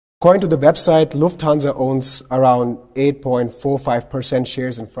According to the website, Lufthansa owns around 8.45%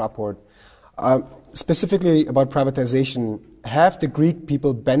 shares in Fraport. Specifically about privatization, have the Greek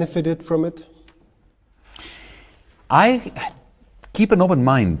people benefited from it? I keep an open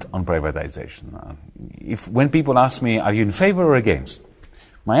mind on privatization. When people ask me, are you in favor or against?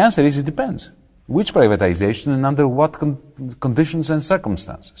 My answer is it depends. Which privatization and under what conditions and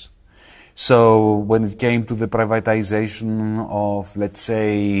circumstances? So when it came to the privatization of, let's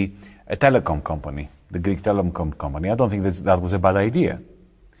say, a telecom company, the Greek telecom company, I don't think that was a bad idea.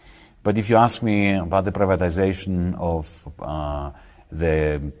 But if you ask me about the privatization of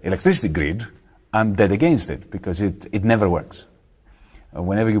the electricity grid, I'm dead against it because it never works.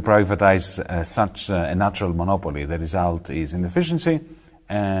 Whenever you privatize such a natural monopoly, the result is inefficiency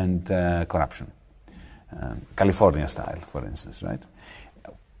and corruption. California style, for instance, right?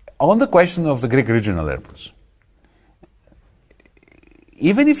 On the question of the Greek regional airports,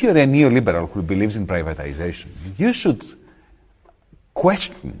 even if you're a neoliberal who believes in privatization, you should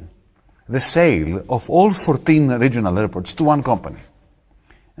question the sale of all 14 regional airports to one company.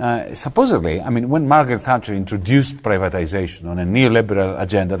 Supposedly, I mean, when Margaret Thatcher introduced privatization on a neoliberal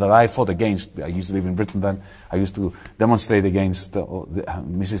agenda that I fought against, I used to live in Britain then, I used to demonstrate against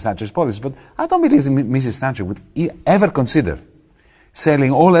Mrs. Thatcher's policy, but I don't believe that Mrs. Thatcher would ever consider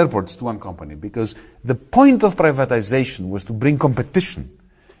selling all airports to one company, because the point of privatization was to bring competition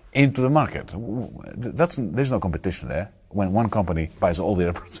into the market. There's no competition there when one company buys all the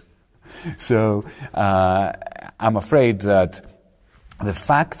airports. So I'm afraid that the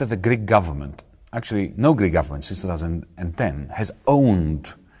fact that the Greek government, actually no Greek government since 2010, has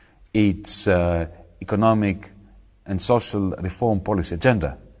owned its economic and social reform policy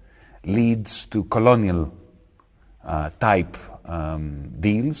agenda leads to colonial type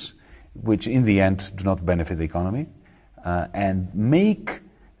deals, which in the end do not benefit the economy and make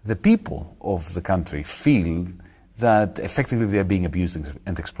the people of the country feel that effectively they are being abused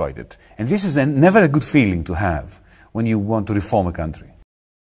and exploited. And this is never a good feeling to have when you want to reform a country.